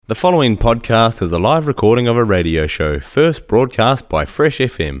The following podcast is a live recording of a radio show first broadcast by Fresh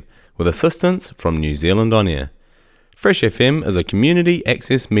FM with assistance from New Zealand On Air. Fresh FM is a community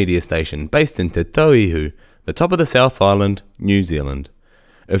access media station based in Te Tauihu, the top of the South Island, New Zealand.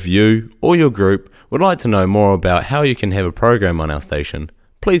 If you or your group would like to know more about how you can have a program on our station,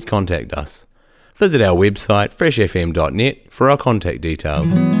 please contact us. Visit our website freshfm.net for our contact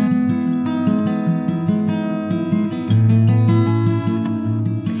details.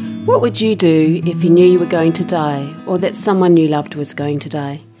 What would you do if you knew you were going to die, or that someone you loved was going to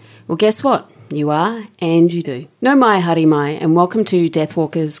die? Well, guess what? You are, and you do. No mai haere mai, and welcome to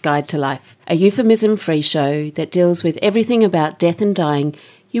Deathwalker's Guide to Life, a euphemism-free show that deals with everything about death and dying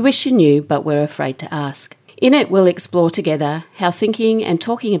you wish you knew but were afraid to ask. In it, we'll explore together how thinking and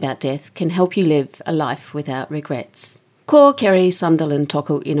talking about death can help you live a life without regrets. Ko Kerry Sunderland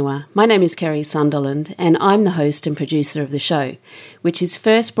toko ingoa. My name is Kerry Sunderland, and I'm the host and producer of the show, which is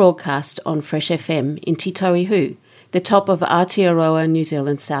first broadcast on Fresh FM in Te Tauihu, the top of Aotearoa, New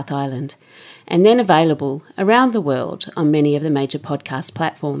Zealand's South Island, and then available around the world on many of the major podcast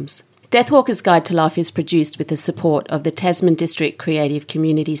platforms. Deathwalker's Guide to Life is produced with the support of the Tasman District Creative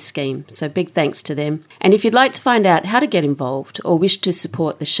Communities Scheme, so big thanks to them. And if you'd like to find out how to get involved or wish to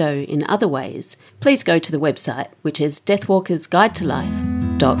support the show in other ways, please go to the website, which is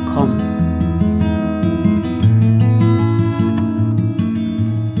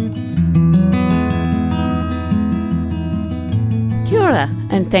Kia ora,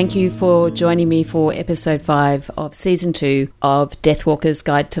 and thank you for joining me for episode 5 of season 2 of Deathwalker's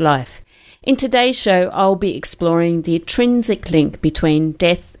Guide to Life. In today's show, I'll be exploring the intrinsic link between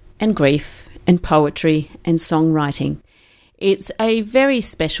death and grief and poetry and songwriting. It's a very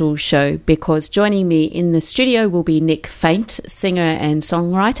special show because joining me in the studio will be Nick Faint, singer and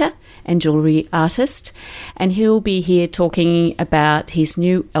songwriter and jewellery artist, and he'll be here talking about his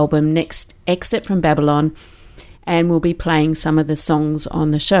new album, Next Exit from Babylon, and we'll be playing some of the songs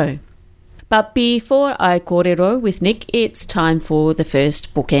on the show. But before I kōrero with Nick, it's time for the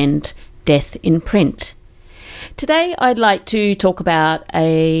first bookend, Death in Print. Today I'd like to talk about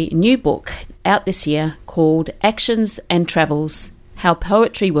a new book out this year called Actions and Travels, How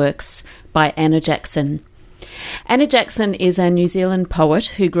Poetry Works by Anna Jackson. Anna Jackson is a New Zealand poet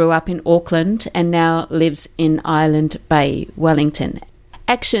who grew up in Auckland and now lives in Island Bay, Wellington.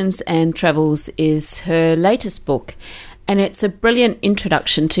 Actions and Travels is her latest book, and it's a brilliant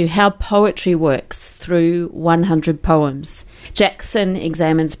introduction to how poetry works through 100 poems. Jackson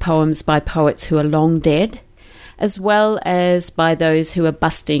examines poems by poets who are long dead, as well as by those who are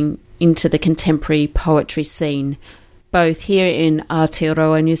busting into the contemporary poetry scene, both here in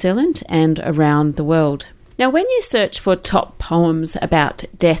Aotearoa, New Zealand, and around the world. Now, when you search for top poems about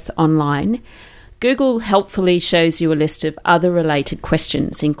death online, Google helpfully shows you a list of other related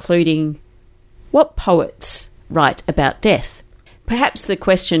questions, including what poets write about death. Perhaps the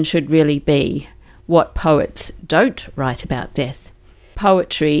question should really be what poets don't write about death.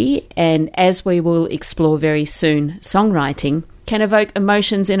 Poetry, and as we will explore very soon, songwriting, can evoke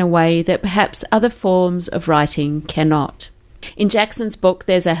emotions in a way that perhaps other forms of writing cannot. In Jackson's book,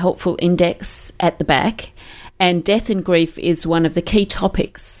 there's a helpful index at the back, and death and grief is one of the key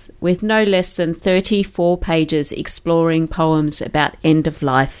topics, with no less than 34 pages exploring poems about end of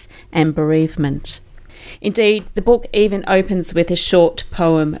life and bereavement. Indeed, the book even opens with a short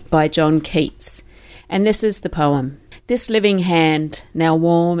poem by John Keats, and this is the poem. This living hand, now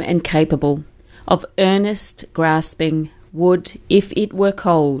warm and capable, of earnest grasping, would, if it were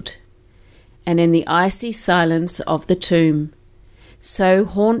cold, and in the icy silence of the tomb, so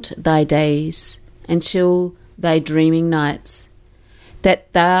haunt thy days and chill thy dreaming nights,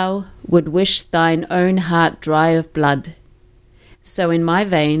 that thou would wish thine own heart dry of blood, so in my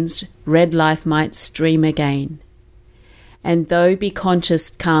veins red life might stream again. And though be conscious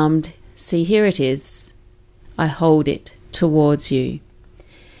calmed, see here it is, I hold it towards you.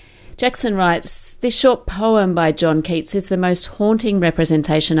 Jackson writes, this short poem by John Keats is the most haunting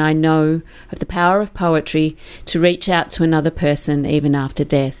representation I know of the power of poetry to reach out to another person even after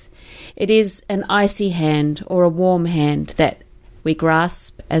death. It is an icy hand or a warm hand that we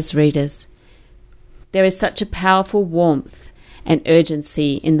grasp as readers. There is such a powerful warmth and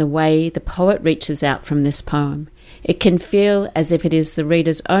urgency in the way the poet reaches out from this poem. It can feel as if it is the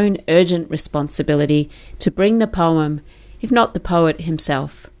reader's own urgent responsibility to bring the poem, if not the poet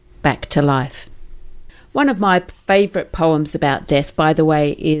himself, back to life. One of my favourite poems about death, by the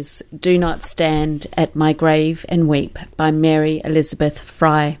way, is Do Not Stand at My Grave and Weep by Mary Elizabeth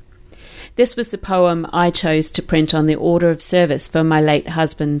Fry. This was the poem I chose to print on the order of service for my late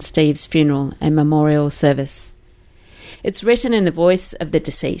husband Steve's funeral and memorial service. It's written in the voice of the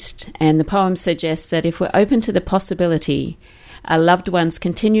deceased, and the poem suggests that if we're open to the possibility, our loved ones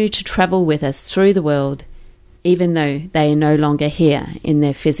continue to travel with us through the world, even though they are no longer here in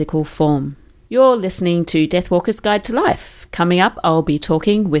their physical form. You're listening to Deathwalker's Guide to Life. Coming up, I'll be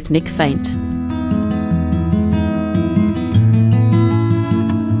talking with Nick Faint.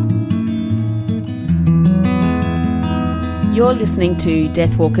 You're listening to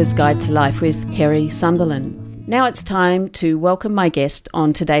Deathwalker's Guide to Life with Kerry Sunderland. Now it's time to welcome my guest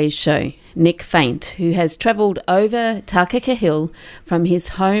on today's show, Nick Faint, who has travelled over Takaka Hill from his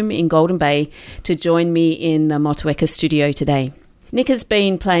home in Golden Bay to join me in the Motueka studio today. Nick has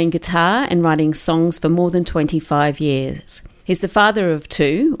been playing guitar and writing songs for more than 25 years. He's the father of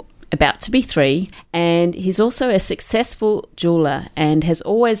 2, about to be 3, and he's also a successful jeweller and has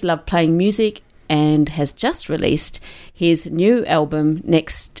always loved playing music and has just released his new album,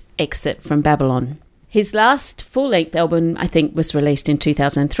 Next Exit from Babylon. His last full-length album, I think, was released in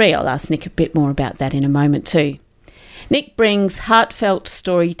 2003. I'll ask Nick a bit more about that in a moment too. Nick brings heartfelt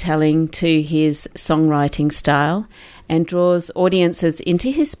storytelling to his songwriting style and draws audiences into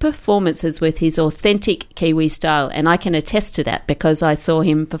his performances with his authentic Kiwi style. And I can attest to that because I saw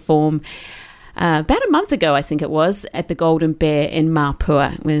him perform about a month ago, I think it was, at the Golden Bear in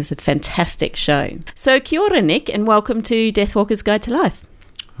Mapua. It was a fantastic show. So kia ora, Nick, and welcome to Deathwalker's Guide to Life.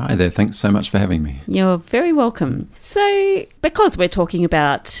 Hi there, thanks so much for having me. You're very welcome. So, because we're talking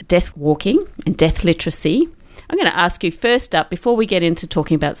about death walking and death literacy, I'm going to ask you first up, before we get into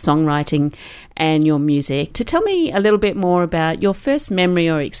talking about songwriting and your music, to tell me a little bit more about your first memory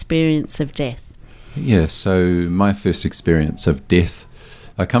or experience of death. Yeah, so my first experience of death,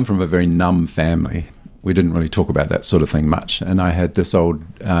 I come from a very numb family. We didn't really talk about that sort of thing much. And I had this old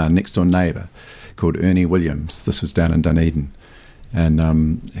next door neighbour called Ernie Williams. This was down in Dunedin.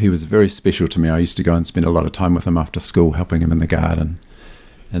 And he was very special to me. I used to go and spend a lot of time with him after school, helping him in the garden.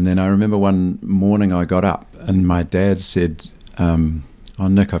 And then I remember one morning I got up and my dad said, oh,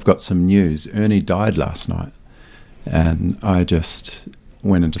 Nick, I've got some news. Ernie died last night. And I just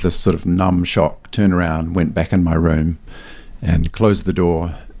went into this sort of numb shock, turned around, went back in my room and closed the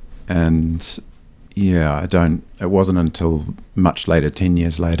door. And yeah, it wasn't until much later, 10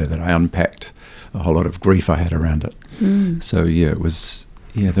 years later, that I unpacked a whole lot of grief I had around it. So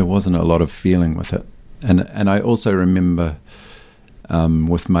there wasn't a lot of feeling with it. And I also remember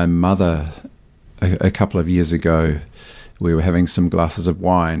with my mother a couple of years ago, we were having some glasses of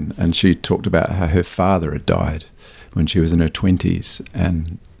wine and she talked about how her father had died when she was in her 20s.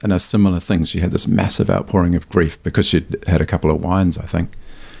 And a similar thing, she had this massive outpouring of grief because she'd had a couple of wines, I think.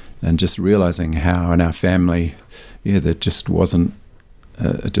 And just realizing how in our family, there just wasn't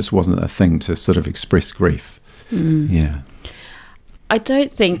a thing to sort of express grief. Yeah. I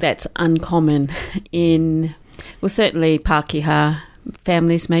don't think that's uncommon in, well, certainly Pākehā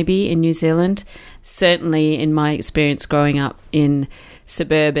families maybe in New Zealand. Certainly in my experience growing up in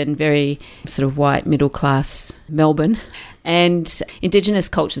suburban, very sort of white, middle-class Melbourne. And Indigenous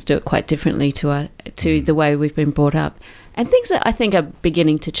cultures do it quite differently to the way we've been brought up. And things that I think are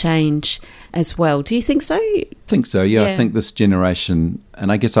beginning to change as well. Do you think so? I think so, yeah. I think this generation,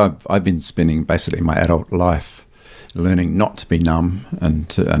 and I guess I've been spending basically my adult life learning not to be numb,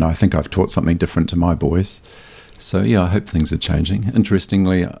 and I think I've taught something different to my boys. So, yeah, I hope things are changing.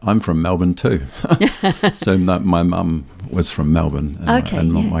 Interestingly, I'm from Melbourne too. So my mum was from Melbourne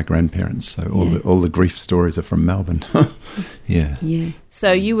and my grandparents. So all the grief stories are from Melbourne. Yeah.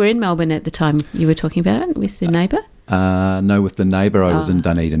 So you were in Melbourne at the time you were talking about with the neighbour? No, with the neighbour, I was in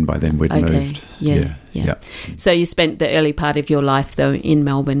Dunedin by then. We'd moved. Yeah. So you spent the early part of your life, though, in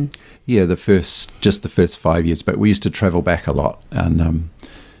Melbourne? Yeah, just the first 5 years. But we used to travel back a lot, and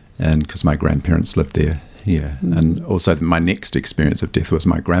because my grandparents lived there. Yeah, and also my next experience of death was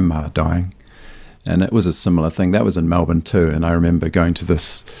my grandma dying, and it was a similar thing. That was in Melbourne too, and I remember going to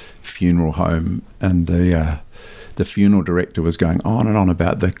this funeral home, and the funeral director was going on and on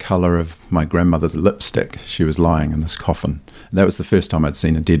about the colour of my grandmother's lipstick. She was lying in this coffin. And that was the first time I'd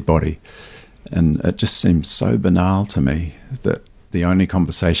seen a dead body, and it just seemed so banal to me that the only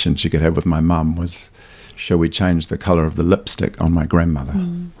conversation she could have with my mum was, shall we change the colour of the lipstick on my grandmother?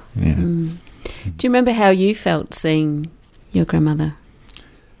 Do you remember how you felt seeing your grandmother?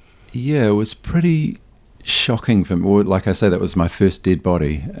 Yeah, it was pretty shocking for me. Well, like I say, that was my first dead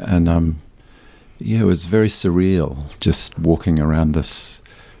body. And it was very surreal just walking around this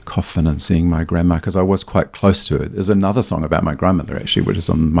coffin and seeing my grandma, because I was quite close to it. There's another song about my grandmother, actually, which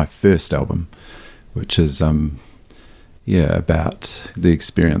is on my first album, which is about the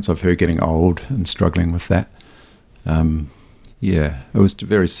experience of her getting old and struggling with that. It was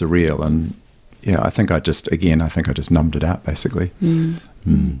very surreal, and I think I just numbed it out basically.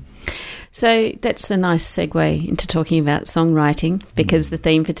 So that's a nice segue into talking about songwriting, because the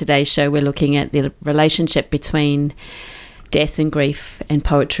theme for today's show, we're looking at the relationship between death and grief and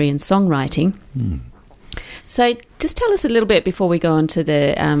poetry and songwriting. So just tell us a little bit before we go on to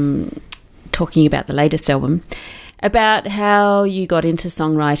the talking about the latest album, about how you got into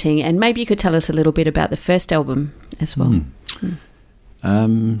songwriting, and maybe you could tell us a little bit about the first album as well.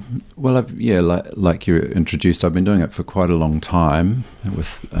 Well, like you introduced, I've been doing it for quite a long time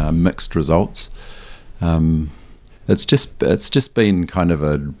with mixed results. It's just been kind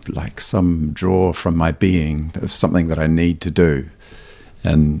of some draw from my being of something that I need to do.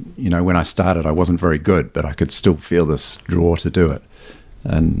 And when I started, I wasn't very good, but I could still feel this draw to do it.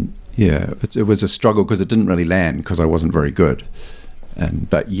 And it was a struggle because it didn't really land because I wasn't very good.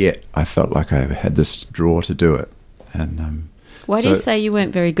 But yet I felt like I had this draw to do it. And why do you say you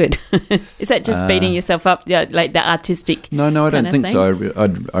weren't very good? Is that just beating yourself up, like the artistic? No, I don't think so.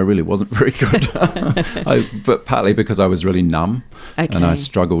 I really wasn't very good, but partly because I was really numb, and I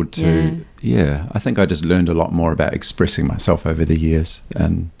struggled to. I think I just learned a lot more about expressing myself over the years,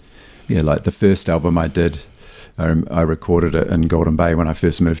 and like the first album I did, I recorded it in Golden Bay when I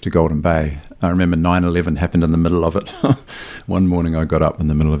first moved to Golden Bay. I remember 9/11 happened in the middle of it. One morning I got up in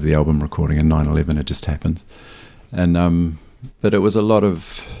the middle of the album recording, and 9/11 had just happened, and but it was a lot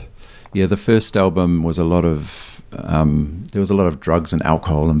of, the first album was a lot of, there was a lot of drugs and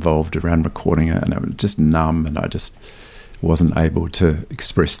alcohol involved around recording it, and I was just numb, and I just wasn't able to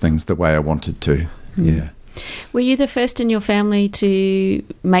express things the way I wanted to. Were you the first in your family to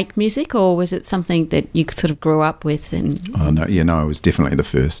make music, or was it something that you sort of grew up with? No, I was definitely the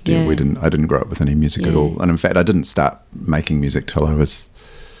first. I didn't grow up with any music at all, and in fact I didn't start making music till I was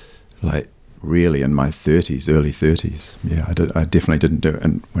really in my 30s, early 30s. I definitely didn't do it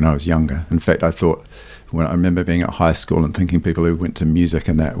when I was younger. In fact, I remember being at high school and thinking people who went to music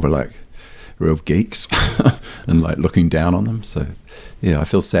and that were like real geeks and like looking down on them. So I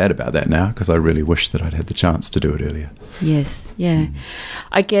feel sad about that now because I really wish that I'd had the chance to do it earlier. Yes,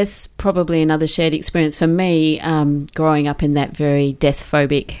 I guess probably another shared experience for me, growing up in that very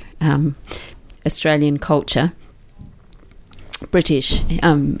death-phobic Australian culture, British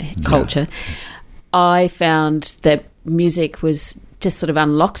culture, I found that music was just sort of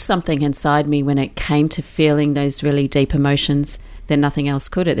unlocked something inside me when it came to feeling those really deep emotions that nothing else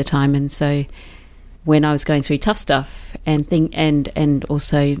could at the time. And so when I was going through tough stuff and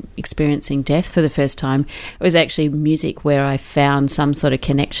also experiencing death for the first time, it was actually music where I found some sort of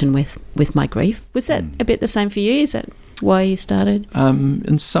connection with my grief. Was that a bit the same for you? Is that why you started?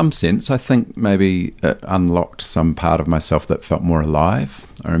 In some sense, I think maybe it unlocked some part of myself that felt more alive.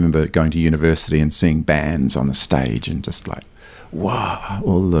 I remember going to university and seeing bands on the stage and just like, wow,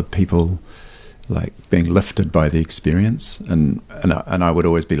 all the people like being lifted by the experience. And I would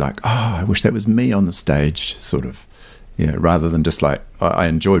always be like, oh, I wish that was me on the stage, sort of. Rather than just like, I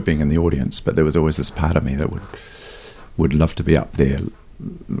enjoyed being in the audience, but there was always this part of me that would love to be up there,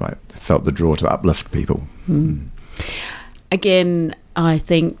 like felt the draw to uplift people. Again, I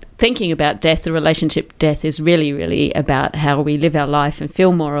think thinking about death, the relationship death is really, really about how we live our life and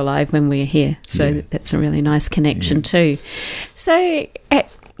feel more alive when we're here. So that's a really nice connection too. So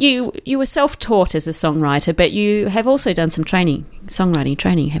you were self-taught as a songwriter, but you have also done some songwriting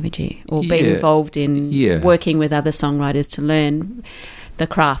training, haven't you? Or been involved in working with other songwriters to learn the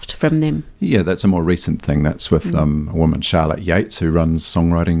craft from them. Yeah, that's a more recent thing. That's with a woman, Charlotte Yates, who runs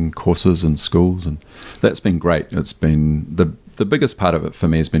songwriting courses in schools, and that's been great. It's been the biggest part of it for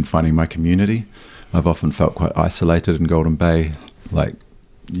me has been finding my community. I've often felt quite isolated in Golden Bay,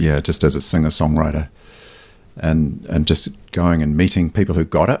 just as a singer-songwriter, and just going and meeting people who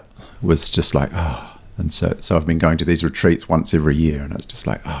got it was just like, and so I've been going to these retreats once every year, and it's just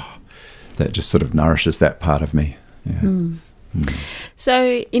like, that just sort of nourishes that part of me.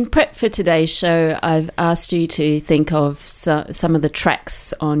 So in prep for today's show, I've asked you to think of some of the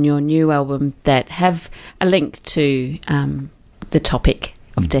tracks on your new album that have a link to the topic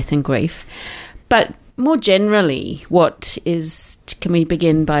of death and grief. But more generally, can we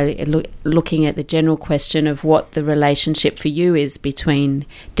begin by looking at the general question of what the relationship for you is between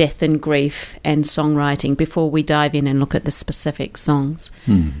death and grief and songwriting before we dive in and look at the specific songs?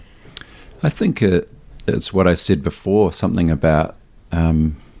 I think it's what I said before, something about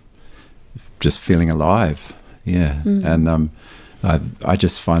just feeling alive. And I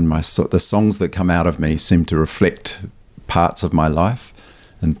just find the songs that come out of me seem to reflect parts of my life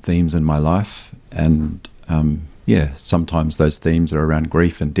and themes in my life. And sometimes those themes are around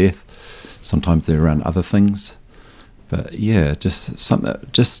grief and death. Sometimes they're around other things. But yeah,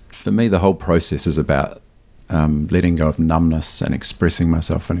 just for me, the whole process is about letting go of numbness and expressing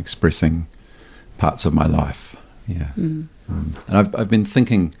myself and expressing parts of my life. Yeah. And I've been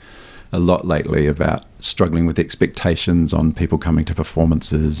thinking a lot lately about struggling with expectations on people coming to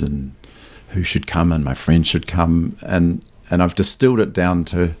performances and who should come and my friends should come, and I've distilled it down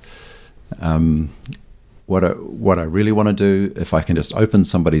to what I really want to do. If I can just open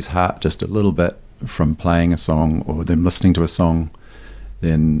somebody's heart just a little bit from playing a song or them listening to a song,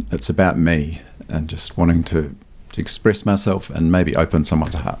 then it's about me and just wanting to express myself and maybe open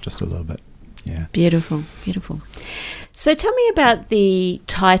someone's heart just a little bit. Yeah. Beautiful, beautiful. So tell me about the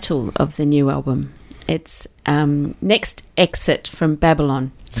title of the new album. It's Next Exit from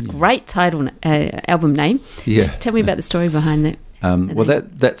Babylon. It's a great title, album name. Yeah. Tell me about the story behind that. Well,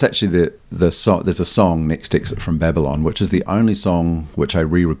 that's actually the song. There's a song, Next Exit from Babylon, which is the only song which I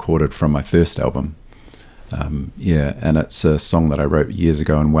re-recorded from my first album. And it's a song that I wrote years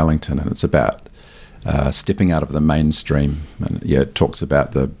ago in Wellington, and it's about stepping out of the mainstream. And it talks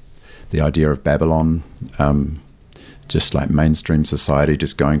about the idea of Babylon, just like mainstream society,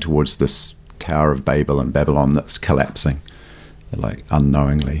 just going towards this Tower of Babel and Babylon that's collapsing, like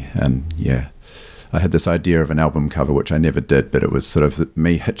unknowingly. And I had this idea of an album cover, which I never did, but it was sort of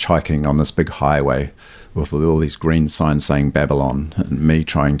me hitchhiking on this big highway with all these green signs saying Babylon, and me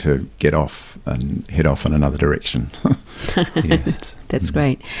trying to get off and head off in another direction. That's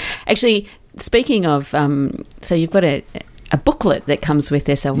great. Actually, speaking of, so you've got a booklet that comes with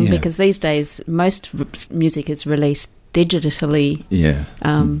this album, because these days most music is released digitally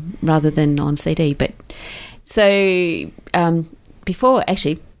rather than on CD. But so before,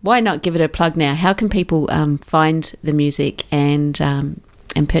 actually, why not give it a plug now? How can people find the music and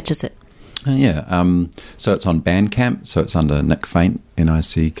purchase it? So it's on Bandcamp. So it's under Nick Faint,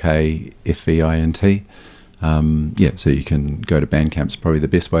 NICKFEINT. So you can go to Bandcamp. It's probably the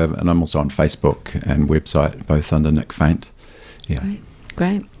best way of it. And I'm also on Facebook and website, both under Nick Faint. Yeah.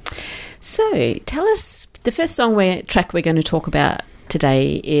 Great. So tell us, the first track we're going to talk about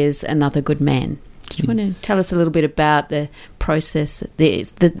today is Another Good Man. Do you want to tell us a little bit about the process, the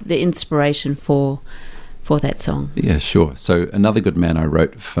inspiration for that song? Yeah, sure. So Another Good Man I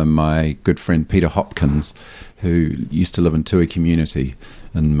wrote for my good friend Peter Hopkins, who used to live in Tui Community.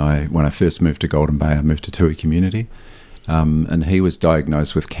 And when I first moved to Golden Bay, I moved to Tui Community, and he was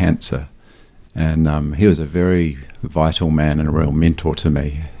diagnosed with cancer. And he was a very vital man and a real mentor to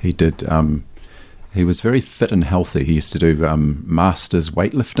me. He was very fit and healthy. He used to do masters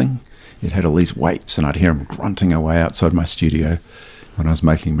weightlifting. He'd had all these weights, and I'd hear him grunting away outside my studio when I was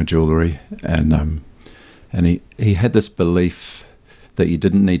making my jewellery. And he had this belief that you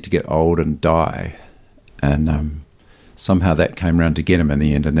didn't need to get old and die. And somehow that came around to get him in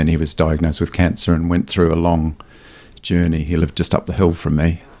the end. And then he was diagnosed with cancer and went through a long journey. He lived just up the hill from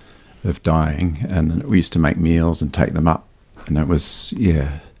me, of dying, and we used to make meals and take them up, and it was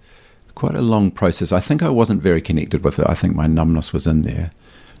quite a long process. I think I wasn't very connected with it. I think my numbness was in there.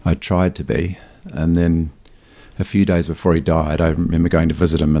 I tried to be, and then a few days before he died, I remember going to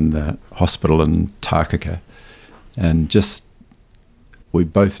visit him in the hospital in Takaka, and just we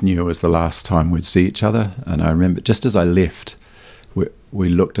both knew it was the last time we'd see each other. And I remember just as I left, we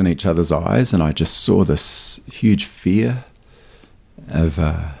looked in each other's eyes, and I just saw this huge fear of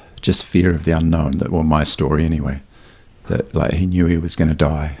just fear of the unknown, my story anyway, that like he knew he was going to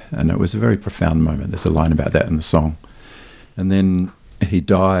die. And it was a very profound moment. There's a line about that in the song. And then he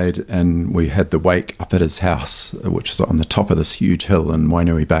died, and we had the wake up at his house, which is on the top of this huge hill in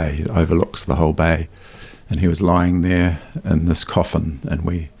Wainui Bay. It overlooks the whole bay. And he was lying there in this coffin,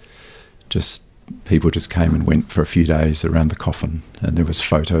 and people just came and went for a few days around the coffin. And there was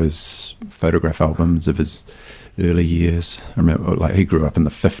photograph albums of his early years. I remember, like, he grew up in the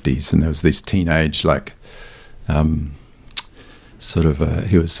 50s, and there was these teenage, like, he was sort of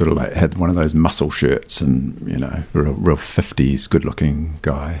like, had one of those muscle shirts, and, real 50s good looking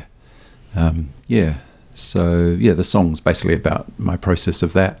guy. So the song's basically about my process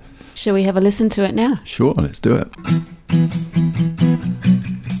of that. Shall we have a listen to it now? Sure, let's do it.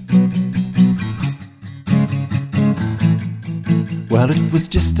 Well, it was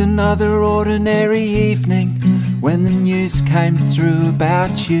just another ordinary evening when the news came through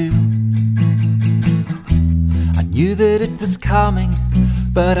about you. I knew that it was coming,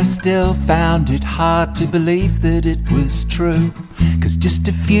 but I still found it hard to believe that it was true. 'Cause just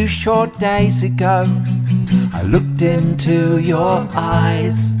a few short days ago, I looked into your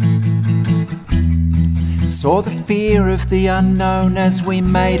eyes, saw the fear of the unknown as we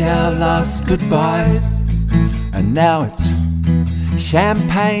made our last goodbyes. And now it's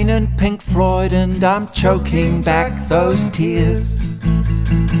champagne and Pink Floyd, and I'm choking back those tears.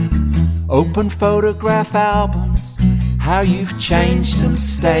 Open photograph albums, how you've changed and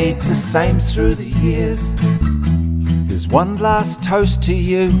stayed the same through the years. There's one last toast to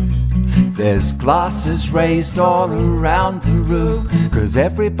you, there's glasses raised all around the room, 'cause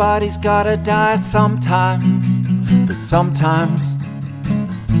everybody's gotta die sometime, but sometimes,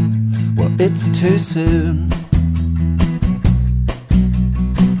 well, it's too soon.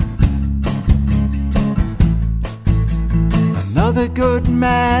 Another good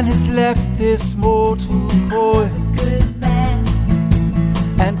man has left this mortal coil,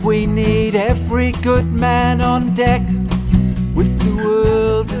 and we need every good man on deck. With the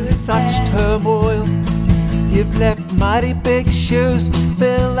world in such turmoil, you've left mighty big shoes to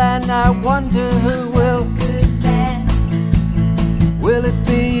fill, and I wonder who will. Will it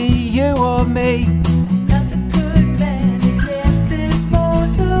be you or me? Another good man has left this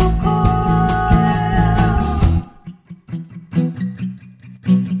mortal coil.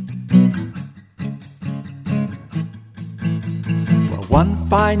 Well, one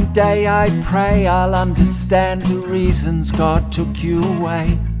fine day I pray I'll understand the reasons God took you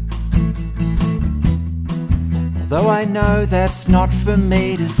away. Although I know that's not for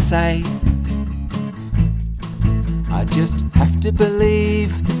me to say, I just have to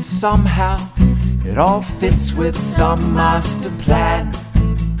believe that somehow it all fits with some master plan,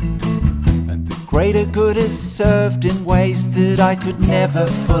 and the greater good is served in ways that I could never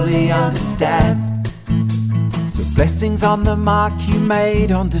fully understand. So blessings on the mark you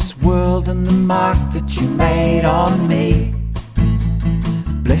made on this world and the mark that you made on me.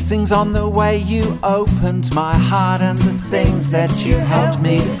 Blessings on the way you opened my heart and the things that you helped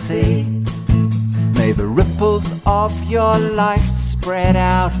me to see. May the ripples of your life spread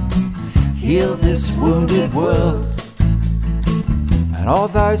out, heal this wounded world. And all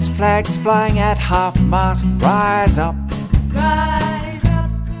those flags flying at half-mast, rise up,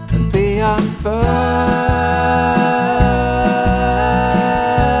 and be unfurled,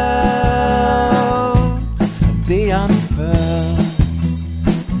 and be unfurled.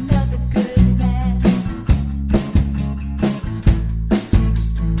 Another good man.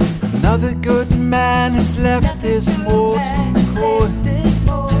 Another good man has left this mortal coil,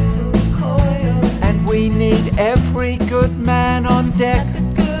 and we need every good man on deck.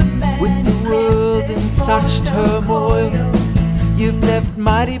 With the world in such turmoil, you've left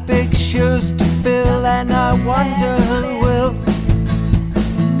mighty big shoes to fill, and I wonder who will.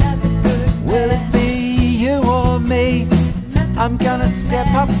 Will it be you or me? I'm gonna step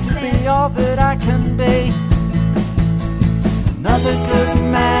up to be all that I can be. Another good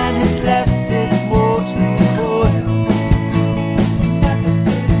man has left this mortal coil.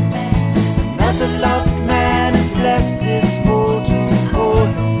 Another loved man has left this mortal coil.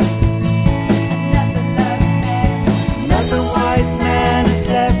 Another wise man has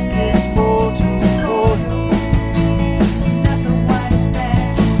left this mortal coil.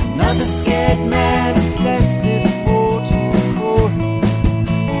 Another scared man has left this mortal coil.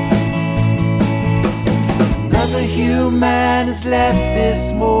 Another human has left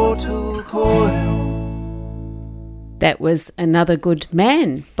this mortal coil. That was Another Good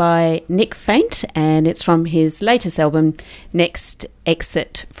Man by Nick Faint, and it's from his latest album, Next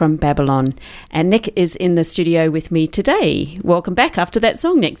Exit from Babylon. And Nick is in the studio with me today. Welcome back after that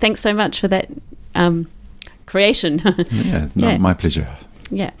song, Nick. Thanks so much for that creation. My pleasure.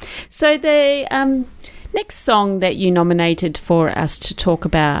 Yeah. So the next song that you nominated for us to talk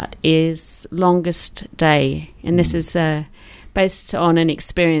about is Longest Day, and this is based on an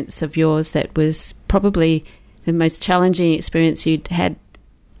experience of yours that was probably the most challenging experience you'd had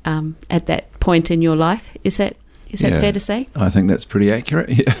at that point in your life. Is that fair to say? I think that's pretty accurate.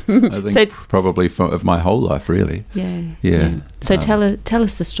 Yeah, I think probably of my whole life, really. Yeah. So tell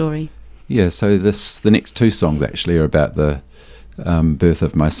us the story. Yeah. So the next two songs actually are about the birth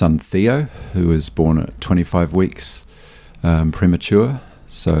of my son Theo, who was born at 25 weeks premature.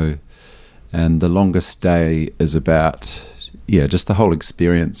 So, and The Longest Day is about just the whole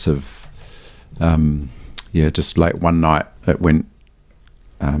experience of just like one night it went.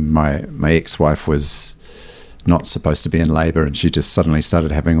 My ex-wife was not supposed to be in labour, and she just suddenly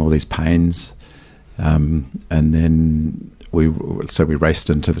started having all these pains, and then we raced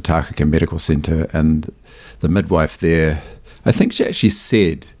into the Takaka Medical Centre, and the midwife there, I think she actually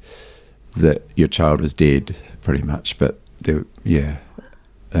said that your child was dead, pretty much, but there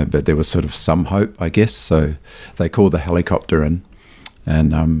was sort of some hope, I guess. So they called the helicopter in,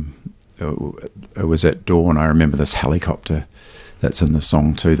 and it was at dawn. I remember this helicopter that's in the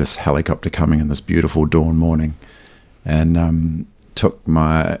song too, this helicopter coming in this beautiful dawn morning, and took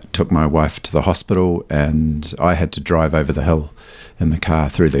my wife to the hospital, and I had to drive over the hill in the car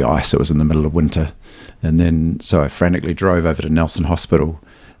through the ice. It was in the middle of winter, and then so I frantically drove over to Nelson Hospital,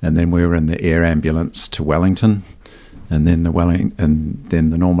 and then we were in the air ambulance to Wellington, and then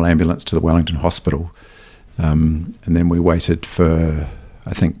the normal ambulance to the Wellington Hospital, and then we waited for,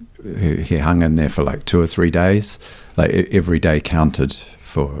 I think he hung in there for like 2 or 3 days. Like every day counted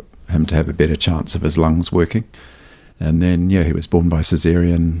for him to have a better chance of his lungs working. And then, he was born by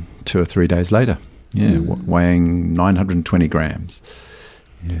cesarean 2 or 3 days later. Weighing 920 grams.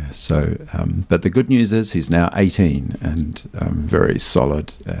 So, but the good news is he's now 18 and very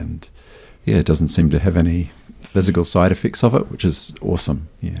solid, and it doesn't seem to have any physical side effects of it, which is awesome.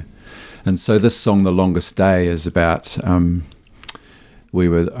 And so this song, The Longest Day, is about I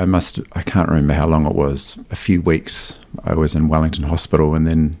can't remember how long it was, a few weeks. I was in Wellington Hospital, and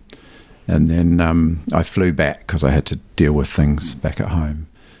then I flew back because I had to deal with things back at home.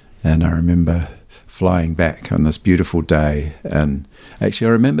 And I remember flying back on this beautiful day, and actually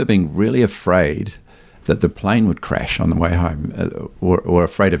I remember being really afraid that the plane would crash on the way home, or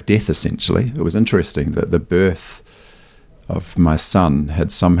afraid of death, essentially. It was interesting that the birth of my son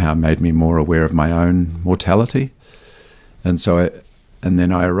had somehow made me more aware of my own mortality. And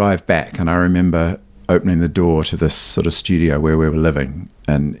then I arrived back, and I remember opening the door to this sort of studio where we were living,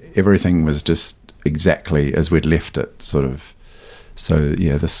 and everything was just exactly as we'd left it, sort of. So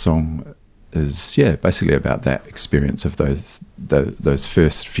this song is basically about that experience of those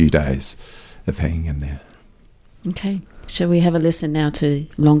first few days of hanging in there. Okay, shall we have a listen now to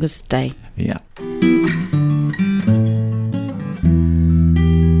Longest Day? Yeah.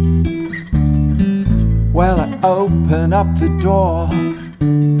 Well, I open up the door,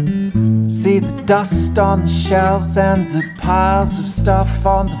 see the dust on the shelves and the piles of stuff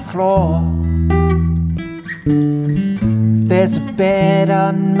on the floor. There's a bed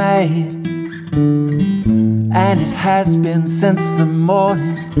unmade, and it has been since the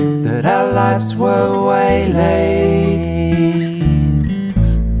morning that our lives were waylaid.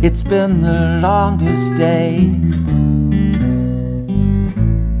 It's been the longest day.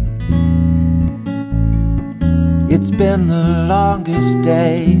 It's been the longest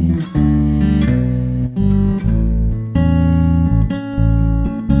day.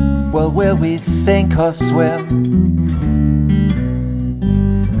 Well, will we sink or swim?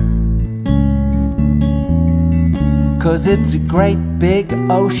 Cause it's a great big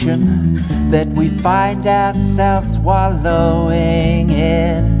ocean that we find ourselves wallowing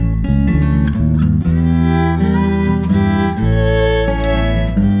in.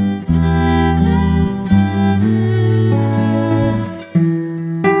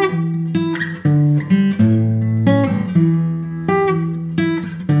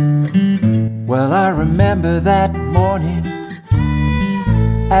 Well, I remember that morning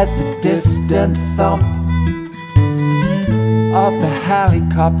as the distant thump of the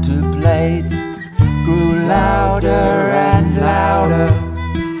helicopter blades grew louder and louder,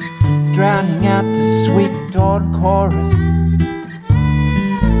 drowning out the sweet dawn chorus.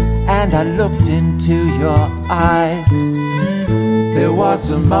 And I looked into your eyes. There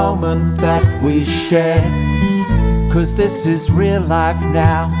was a moment that we shared, 'cause this is real life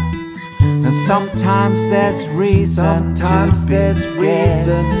now. And sometimes there's reason to be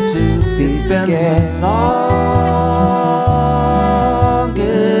It's been the longest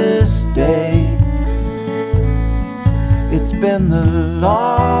day. It's been the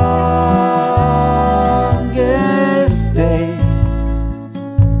longest day.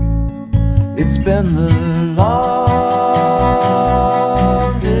 It's been the longest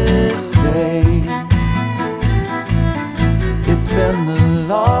day. It's been the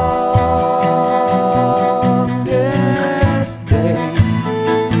longest day.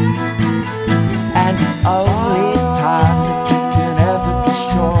 And the only time that you can ever be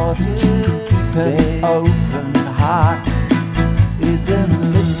sure that you can keep an open heart is in the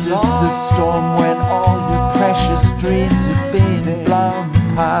midst of the storm, when all your precious dreams are being blown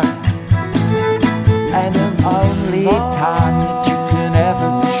apart. And the only time that you can ever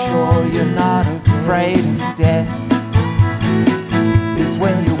be sure you're not afraid of death is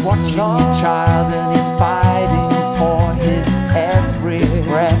when you're watching your child and he's fighting for his every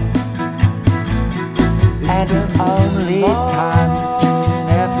breath. And the only time that you can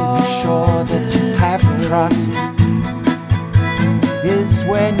ever be sure that you have trust is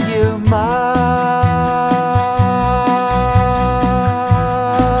when you must.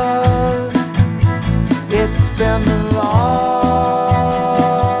 It's been the longest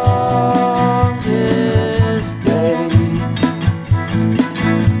day.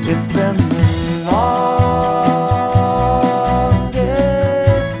 It's been the longest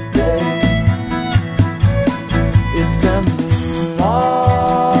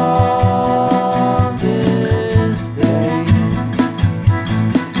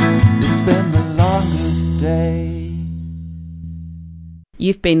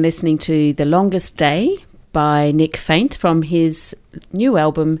You've been listening to The Longest Day by Nick Faint from his new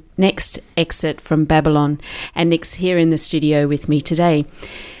album, Next Exit from Babylon. And Nick's here in the studio with me today.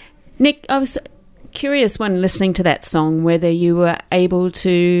 Nick, I was curious when listening to that song whether you were able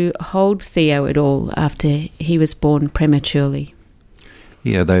to hold Theo at all after he was born prematurely.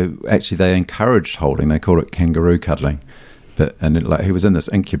 Yeah, they encouraged holding. They called it kangaroo cuddling. He was in this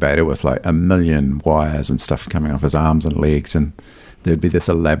incubator with like 1 million wires and stuff coming off his arms and legs, and there'd be this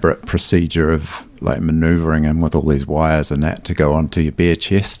elaborate procedure of like maneuvering him with all these wires and that to go onto your bare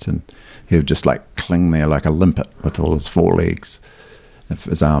chest, and he would just like cling there like a limpet with all his 4 legs,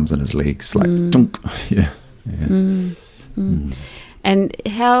 his arms and his legs, like dunk. Yeah. And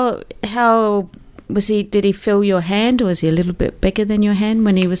how was he? Did he fill your hand, or was he a little bit bigger than your hand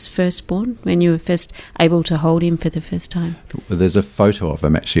when he was first born? When you were first able to hold him for the first time? There's a photo of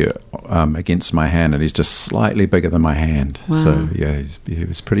him actually against my hand, and he's just slightly bigger than my hand. Wow. So yeah, he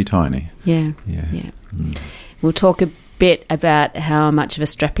was pretty tiny. Yeah. We'll talk a bit about how much of a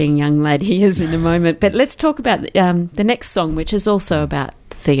strapping young lad he is in a moment, but let's talk about the next song, which is also about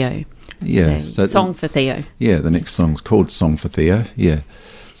Theo. Yeah, so Song for Theo. Yeah, the next song's called Song for Theo. Yeah.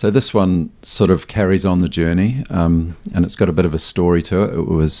 So this one sort of carries on the journey, and it's got a bit of a story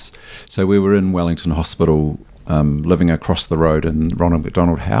to it. So we were in Wellington Hospital, living across the road in Ronald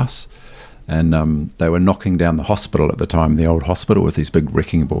McDonald House, and they were knocking down the hospital at the time, the old hospital, with these big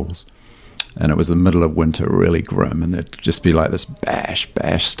wrecking balls. And it was the middle of winter, really grim, and there'd just be like this bash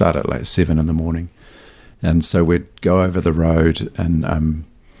start at like 7 a.m. And so we'd go over the road and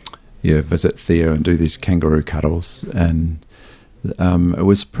visit Theo and do these kangaroo cuddles, and it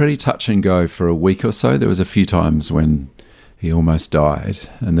was pretty touch and go for a week or so. There was a few times when he almost died,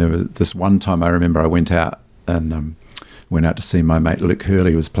 and there was this one time I remember I went out to see my mate Luke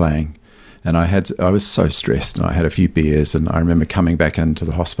Hurley was playing, and I was so stressed, and I had a few beers, and I remember coming back into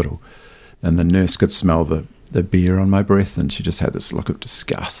the hospital, and the nurse could smell the beer on my breath, and she just had this look of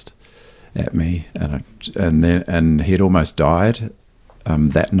disgust at me, and he had almost died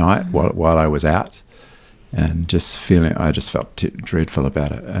that night while I was out. And I just felt dreadful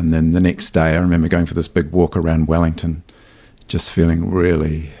about it. And then the next day, I remember going for this big walk around Wellington, just feeling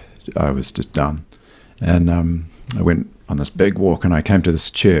really, I was just done. And I went on this big walk, and I came to this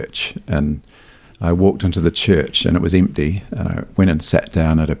church, and I walked into the church, and it was empty. And I went and sat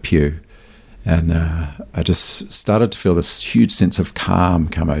down at a pew, and I just started to feel this huge sense of calm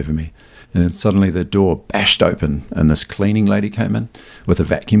come over me. And then suddenly the door bashed open, and this cleaning lady came in with a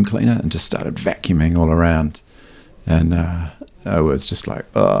vacuum cleaner and just started vacuuming all around. And I was just like,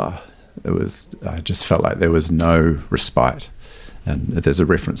 I just felt like there was no respite. And there's a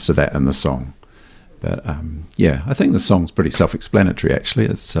reference to that in the song. But I think the song's pretty self-explanatory, actually.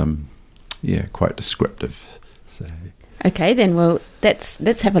 It's quite descriptive. So. Okay, then, well,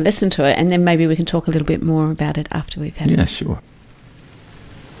 let's have a listen to it, and then maybe we can talk a little bit more about it after we've had it. Yeah, sure.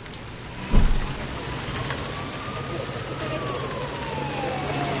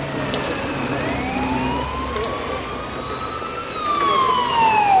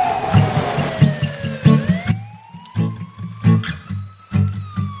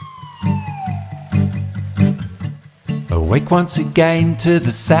 Awake once again to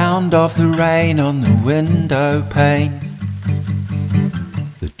the sound of the rain on the window pane.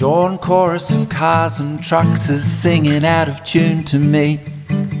 The dawn chorus of cars and trucks is singing out of tune to me.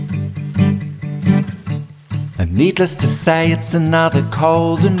 And needless to say, it's another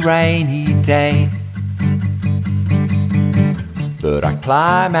cold and rainy day. But I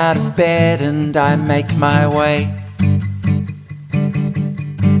climb out of bed and I make my way.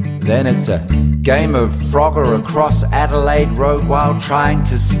 Then it's a game of Frogger across Adelaide Road while trying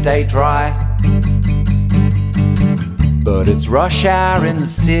to stay dry. But it's rush hour in the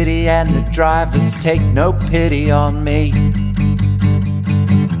city and the drivers take no pity on me.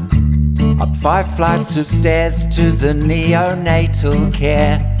 Up 5 flights of stairs to the neonatal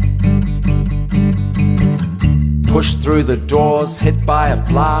care. Pushed through the doors, hit by a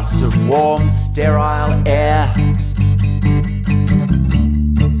blast of warm, sterile air.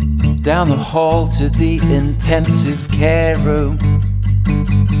 Down the hall to the intensive care room,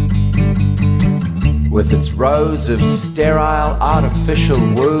 with its rows of sterile artificial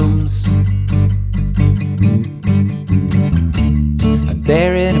wombs. And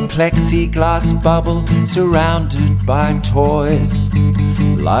there in a plexiglass bubble, surrounded by toys,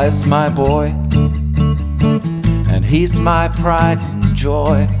 lies my boy, and he's my pride and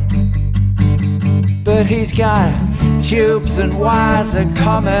joy. But he's got tubes and wires are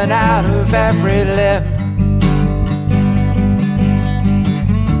coming out of every limb,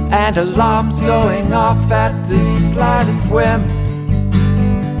 and alarms going off at the slightest whim.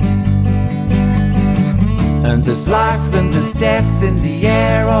 And there's life and there's death in the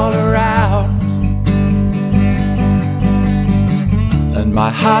air all around. And my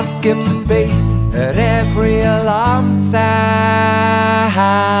heart skips a beat at every alarm sound.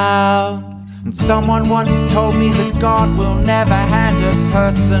 And someone once told me that God will never hand a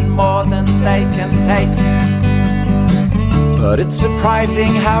person more than they can take. But it's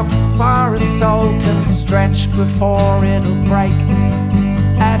surprising how far a soul can stretch before it'll break.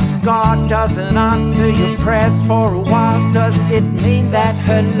 And if God doesn't answer your prayers for a while, does it mean that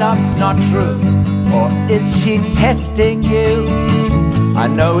her love's not true? Or is she testing you? I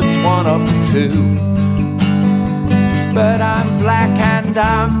know it's one of the two. But I'm black and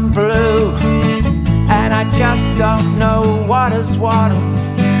I'm blue, and I just don't know what is what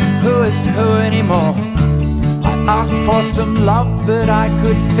and who is who anymore. I asked for some love, but I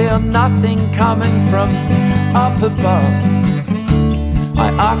could feel nothing coming from up above. I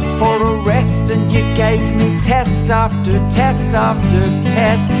asked for a rest, and you gave me test after test after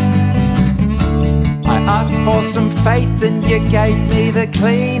test. I asked for some faith, and you gave me the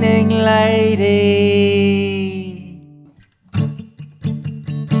cleaning lady.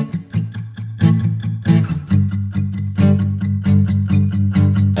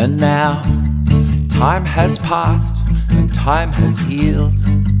 And now time has passed and time has healed,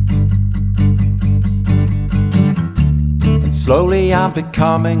 and slowly I'm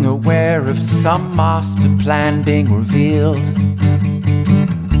becoming aware of some master plan being revealed.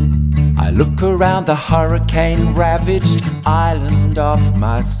 I look around the hurricane-ravaged island of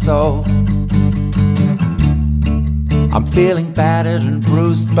my soul. I'm feeling battered and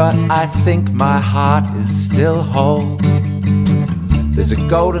bruised, but I think my heart is still whole. There's a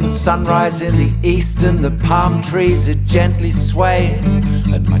golden sunrise in the east, and the palm trees are gently swaying,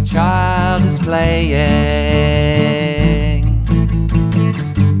 and my child is playing.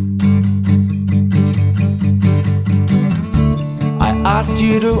 I asked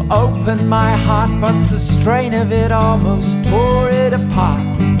you to open my heart, but the strain of it almost tore it apart.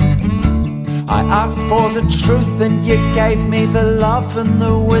 I asked for the truth, and you gave me the love and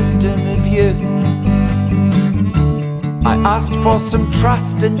the wisdom of youth. I asked for some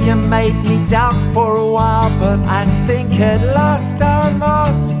trust, and you made me doubt for a while, but I think at last I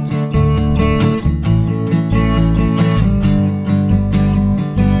must.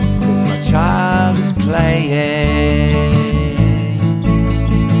 'Cause my child is playing.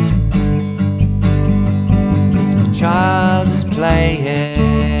 'Cause my child is playing.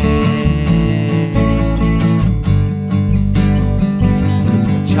 'Cause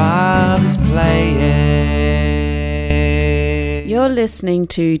my child is playing. You're listening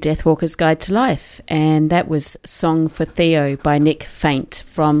to Deathwalker's Guide to Life, and that was Song for Theo by Nick Faint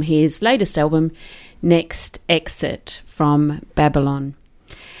from his latest album, Next Exit from Babylon.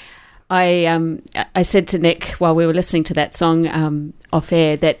 I said to Nick while we were listening to that song off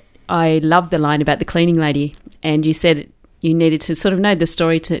air that I love the line about the cleaning lady, and you said you needed to sort of know the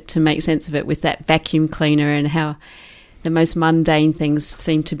story to make sense of it with that vacuum cleaner and how the most mundane things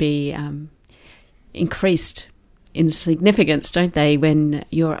seem to be increased in significance, don't they, when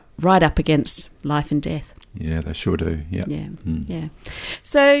you're right up against life and death? Yeah, they sure do. Yeah. Yeah.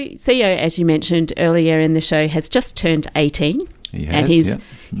 So Theo, as you mentioned earlier in the show, has just turned 18. He has, and he's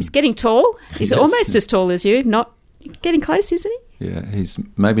getting tall. He's Yes, almost yeah. as tall as you, not getting close, isn't he? Yeah, he's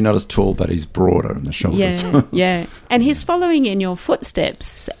maybe not as tall, but he's broader in the shoulders. Yeah, yeah. And he's following in your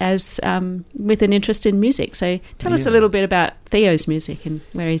footsteps as with an interest in music. So tell us a Yeah. little bit about Theo's music and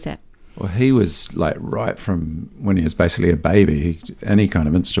where he's at. Well, he was like right from when he was basically a baby. Any kind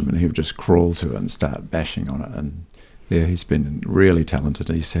of instrument, he would just crawl to it and start bashing on it. And yeah, he's been really talented.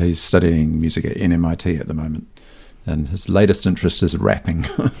 He's studying music at NMIT at the moment, and his latest interest is rapping.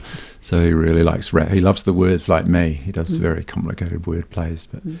 So he really likes rap. He loves the words like me. He does very complicated word plays,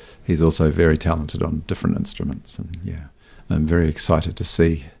 but he's also very talented on different instruments. And yeah, I'm very excited to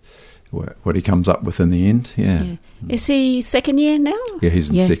see what he comes up with in the end. Yeah. Is he second year now? Yeah, he's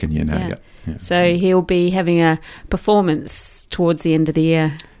in second year now. Yeah. So he'll be having a performance towards the end of the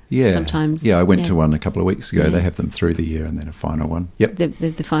year. Yeah, sometimes. Yeah, I went to one a couple of weeks ago. Yeah. They have them through the year and then a final one. Yep.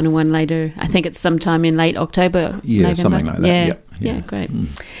 The final one later. I think it's sometime in late October. Yeah, November. something like that. Yeah, Yep. yeah, great.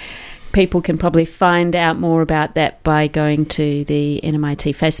 People can probably find out more about that by going to the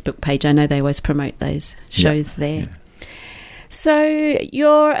NMIT Facebook page. I know they always promote those shows there. Yeah. So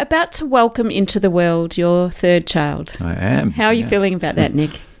you're about to welcome into the world your third child. I am. How are you feeling about that,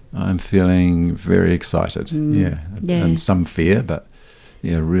 Nick? I'm feeling very excited. Yeah. And some fear, but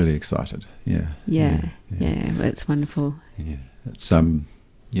yeah, really excited. Yeah. Yeah, that's wonderful. Yeah. It's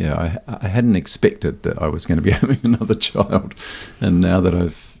I hadn't expected that I was going to be having another child, and now that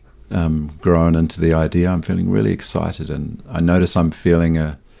I've grown into the idea. I'm feeling really excited, and I notice I'm feeling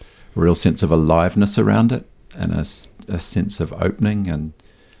a real sense of aliveness around it, and a sense of opening, and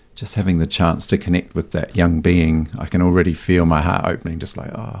just having the chance to connect with that young being. I can already feel my heart opening, just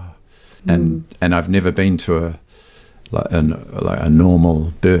like, and I've never been to a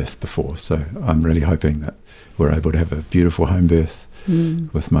normal birth before, so I'm really hoping that we're able to have a beautiful home birth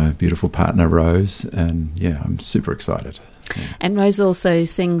with my beautiful partner Rose, and yeah, I'm super excited. Yeah. And Rose also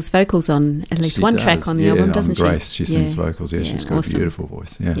sings vocals on at least She one does, track on the album, doesn't she? Grace, she sings Yeah. vocals. Yeah, she's got awesome. a beautiful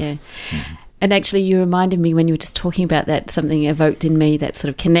voice. Yeah. Yeah. And actually, you reminded me when you were just talking about that, something evoked in me, that sort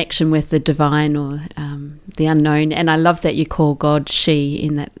of connection with the divine or the unknown. And I love that you call God she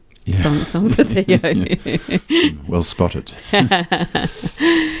in that song for Theo. Well spotted.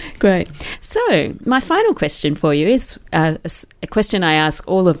 Great. So, my final question for you is a question I ask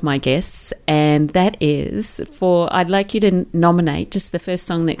all of my guests, and that is I'd like you to nominate just the first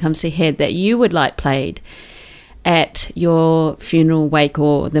song that comes to your head that you would like played at your funeral, wake,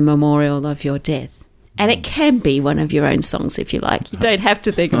 or the memorial of your death. And it can be one of your own songs if you like. You don't have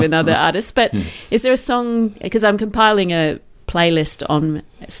to think of another artist, but is there a song, because I'm compiling a playlist on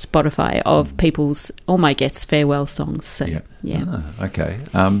Spotify of all my guests' farewell songs. So, yeah. Okay.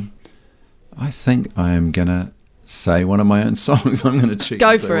 I think I am going to say one of my own songs. I'm going to cheat. Go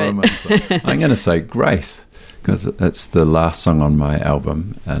and say for one it. of my own songs. I'm going to say Grace, because it's the last song on my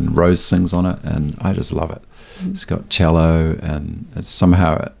album, and Rose sings on it, and I just love it. It's got cello, and it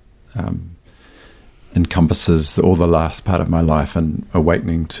somehow encompasses all the last part of my life and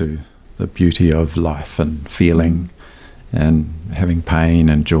awakening to the beauty of life and feeling and having pain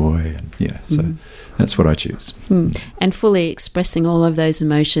and joy. And so that's what I choose. And fully expressing all of those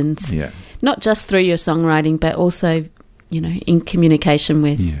emotions, not just through your songwriting, but also, in communication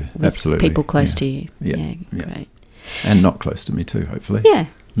with absolutely. people close to you. Yeah. Great. And not close to me too, hopefully. Yeah.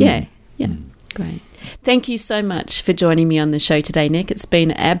 Great. Thank you so much for joining me on the show today, Nick. It's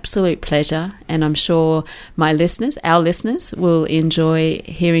been an absolute pleasure, and I'm sure our listeners, will enjoy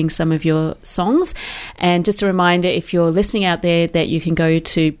hearing some of your songs. And just a reminder, if you're listening out there, that you can go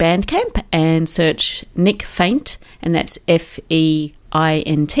to Bandcamp and search Nick Faint, and that's FEINT.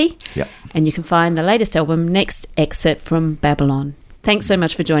 Yep. And you can find the latest album, Next Exit from Babylon. Thanks so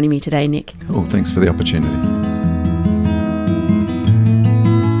much for joining me today, Nick. Cool. Thanks for the opportunity.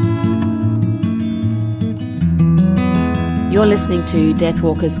 You're listening to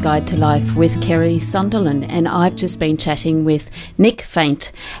Deathwalker's Guide to Life with Kerry Sunderland, and I've just been chatting with Nick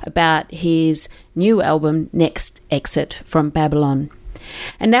Faint about his new album, Next Exit from Babylon.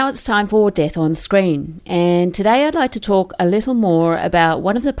 And now it's time for Death on Screen, and today I'd like to talk a little more about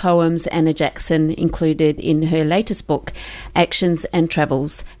one of the poems Anna Jackson included in her latest book, Actions and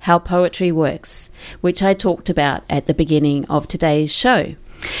Travels, How Poetry Works, which I talked about at the beginning of today's show.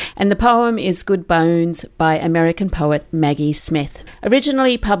 And the poem is Good Bones by American poet Maggie Smith.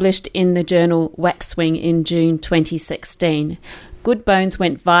 Originally published in the journal Waxwing in June 2016, Good Bones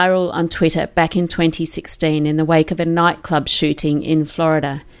went viral on Twitter back in 2016 in the wake of a nightclub shooting in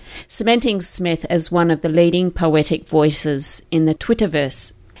Florida, cementing Smith as one of the leading poetic voices in the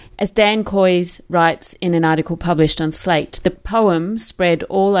Twitterverse. As Dan Coys writes in an article published on Slate, the poem spread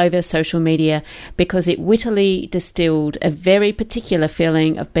all over social media because it wittily distilled a very particular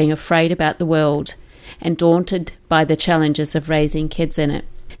feeling of being afraid about the world and daunted by the challenges of raising kids in it.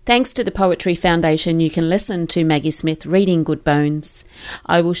 Thanks to the Poetry Foundation, you can listen to Maggie Smith reading Good Bones.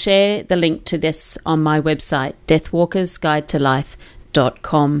 I will share the link to this on my website,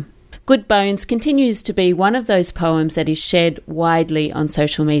 deathwalkersguidetolife.com. Good Bones continues to be one of those poems that is shared widely on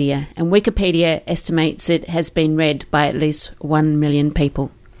social media, and Wikipedia estimates it has been read by at least 1 million people.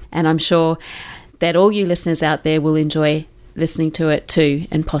 And I'm sure that all you listeners out there will enjoy listening to it too,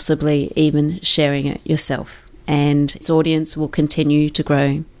 and possibly even sharing it yourself. And its audience will continue to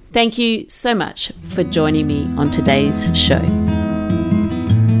grow. Thank you so much for joining me on today's show.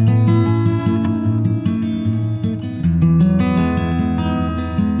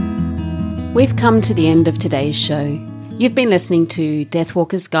 We've come to the end of today's show. You've been listening to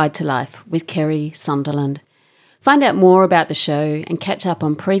Deathwalker's Guide to Life with Kerry Sunderland. Find out more about the show and catch up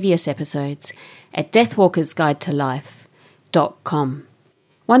on previous episodes at deathwalkersguidetolife.com.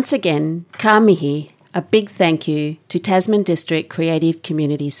 Once again, ka mihi, a big thank you to Tasman District Creative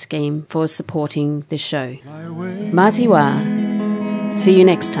Communities Scheme for supporting the show. Matiwa. See you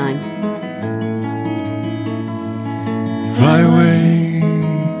next time. Fly away.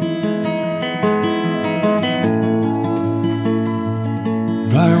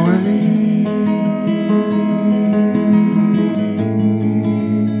 Fly away.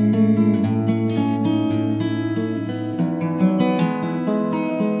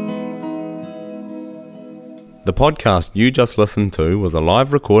 The podcast you just listened to was a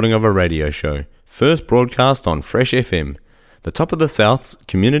live recording of a radio show, first broadcast on Fresh FM, the top of the South's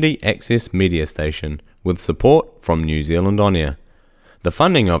community access media station, with support from New Zealand On Air. The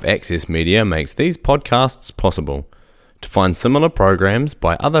funding of Access Media makes these podcasts possible. To find similar programs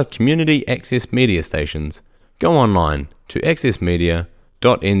by other community access media stations, go online to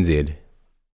accessmedia.nz.